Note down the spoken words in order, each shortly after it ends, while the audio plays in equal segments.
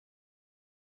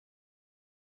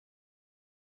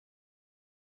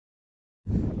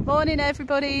Morning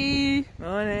everybody.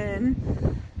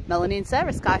 Morning. Melanie and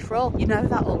Sarah, Skye For All. You know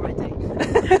that already.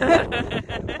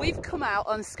 We've come out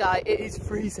on Skye. It is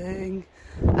freezing.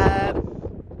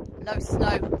 No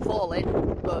snow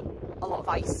falling, but a lot of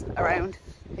ice around.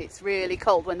 It's really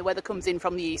cold. When the weather comes in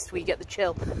from the east, we get the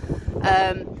chill.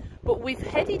 But we've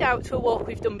headed out to a walk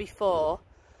we've done before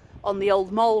on the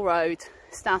Old Moll Road,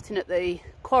 starting at the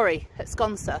quarry at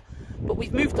Skye. But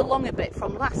we've moved along a bit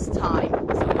from last time,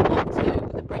 so we walked to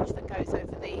the bridge that goes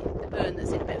over the burn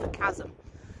that's in a bit of a chasm.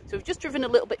 So we've just driven a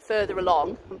little bit further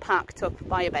along and parked up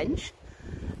by a bench,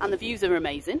 and the views are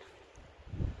amazing.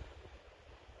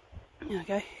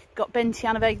 Okay, got Beinn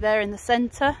Na Callaich there in the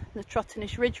centre, the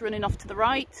Trotternish Ridge running off to the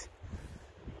right,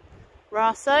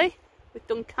 Raasay with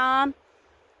Duncan,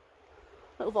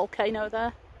 little volcano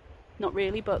there, not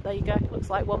really, but there you go,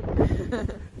 looks like one.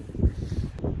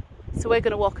 So we're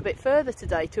going to walk a bit further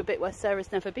today to a bit where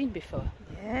Sarah's never been before.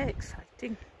 Yeah,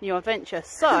 exciting. New adventure.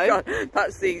 So God,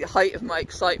 that's the height of my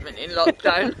excitement in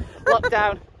lockdown.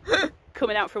 Lockdown.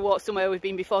 Coming out for a walk somewhere we've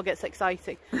been before gets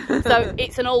exciting. So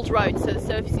it's an old road, so the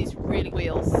surface is really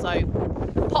wheels. So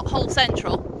pothole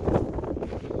central.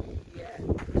 Yeah,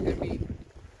 it's going to be...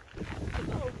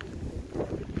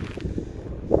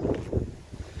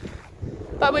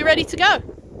 But we're ready to go.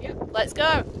 Yeah. Let's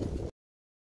go.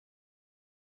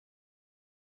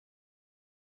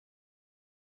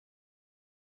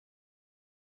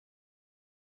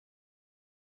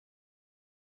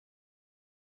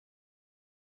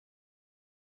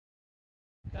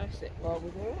 Nice it while we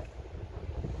do it.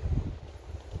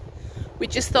 We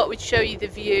just thought we'd show you the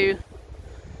view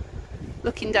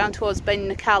looking down towards Beinn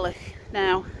Na Callaich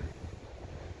now.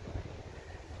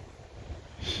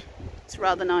 It's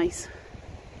rather nice.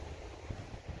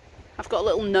 I've got a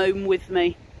little gnome with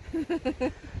me.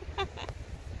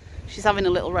 She's having a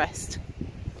little rest.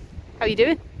 How are you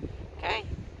doing? Okay.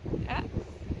 Yeah.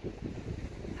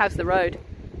 How's the road?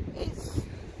 It's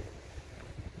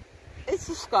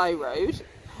a Skye road.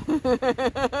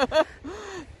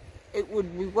 It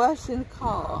would be worse in a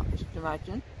car, I should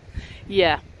imagine.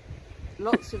 Yeah.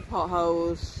 Lots of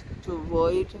potholes to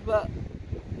avoid, but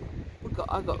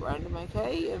I got round them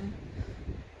okay.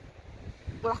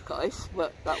 Black ice,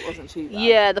 but that wasn't too bad.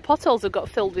 Yeah, the potholes have got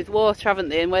filled with water, haven't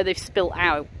they? And where they've spilt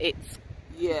out, it's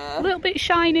a little bit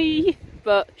shiny,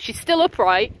 but she's still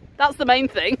upright. That's the main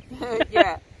thing.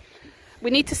 Yeah. We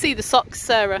need to see the socks,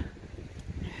 Sarah.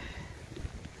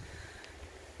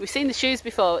 We've seen the shoes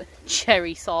before.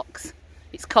 Cherry socks.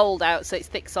 It's cold out, so it's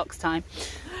thick socks time.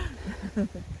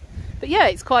 But yeah,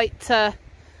 it's quite...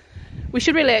 we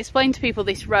should really explain to people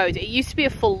this road. It used to be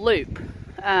a full loop.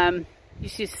 You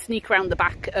used to sneak around the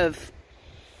back of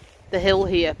the hill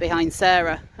here behind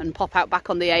Sarah and pop out back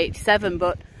on the A87,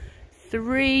 but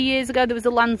 3 years ago there was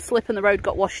a landslip and the road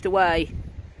got washed away.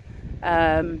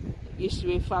 Used to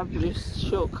be a fabulous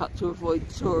shortcut to avoid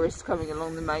tourists coming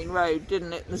along the main road,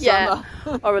 didn't it, in the summer?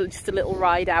 Or just a little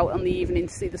ride out on the evening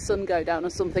to see the sun go down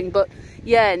or something. But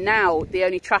yeah, now the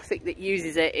only traffic that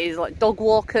uses it is like dog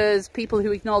walkers, people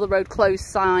who ignore the road closed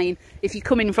sign. If you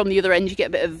come in from the other end, you get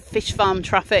a bit of fish farm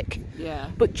traffic.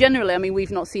 Yeah. But generally, I mean, we've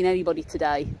not seen anybody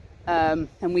today. And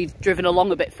we've driven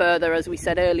along a bit further, as we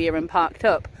said earlier, and parked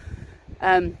up.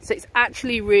 So it's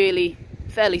actually really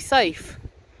fairly safe.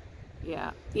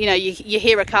 Yeah. You know, you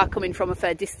hear a car coming from a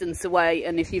fair distance away,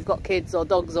 and if you've got kids or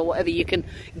dogs or whatever, you can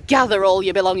gather all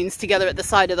your belongings together at the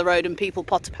side of the road and people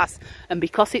potter past. And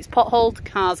because it's potholed,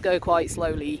 cars go quite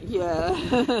slowly. Yeah.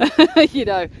 You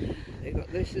know. They've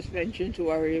got the suspension to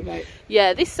worry about.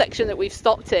 Yeah, this section that we've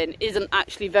stopped in isn't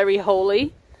actually very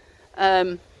holy.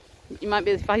 You might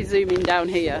be, if I zoom in down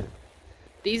here,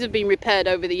 these have been repaired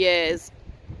over the years,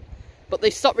 but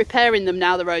they've stopped repairing them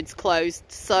now the road's closed.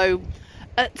 So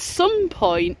at some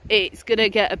point it's going to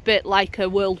get a bit like a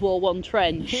World War I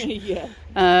trench. Yeah.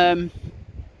 Then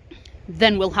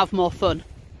we'll have more fun.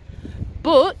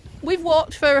 But we've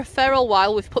walked for a fair old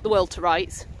while. We've put the world to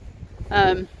rights.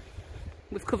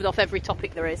 We've covered off every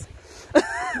topic there is.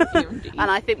 And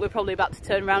I think we're probably about to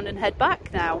turn around and head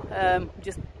back now.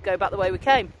 Just go back the way we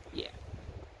came. Yeah.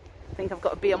 I think I've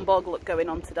got a Beyond Bog look going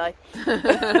on today.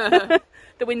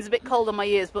 The wind's a bit cold on my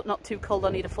ears, but not too cold.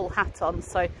 I need a full hat on.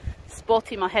 So,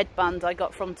 sporting my headband I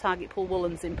got from Target Pool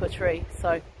Woollands in Portree.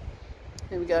 So,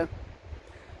 here we go.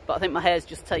 But I think my hair's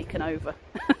just taken over.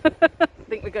 I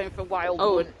think we're going for wild.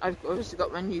 Oh, and I've obviously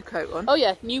got my new coat on. Oh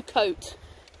yeah, new coat.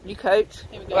 New coat.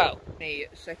 Here we go. Well, me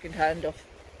second hand off.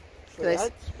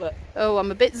 This. But oh, I'm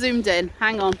a bit zoomed in.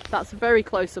 Hang on, that's a very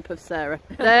close up of Sarah.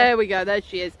 There we go. There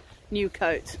she is. New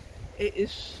coat. It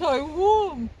is so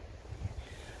warm.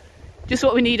 Just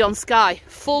what we need on Skye.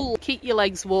 Full, keep your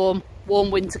legs warm,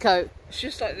 warm winter coat. It's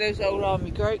just like those old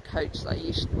army greatcoats that I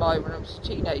used to buy when I was a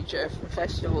teenager from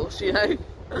festivals, you know.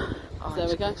 Oh, there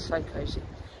we go. So cosy.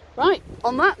 Right,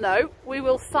 on that note, we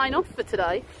will sign off for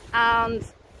today. And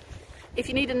if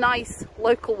you need a nice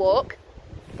local walk,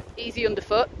 easy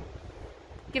underfoot,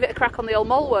 give it a crack on the Old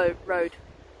Moll Road.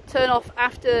 Turn off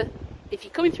after, if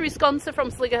you're coming through Sconser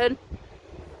from Sligohan,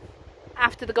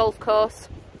 after the golf course,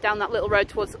 down that little road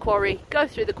towards the quarry, go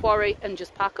through the quarry and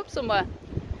just park up somewhere.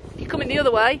 If you're coming the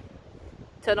other way,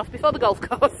 turn off before the golf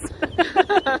course.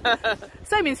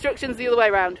 Same instructions the other way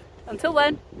around. Until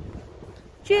then,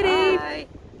 cheery! Bye.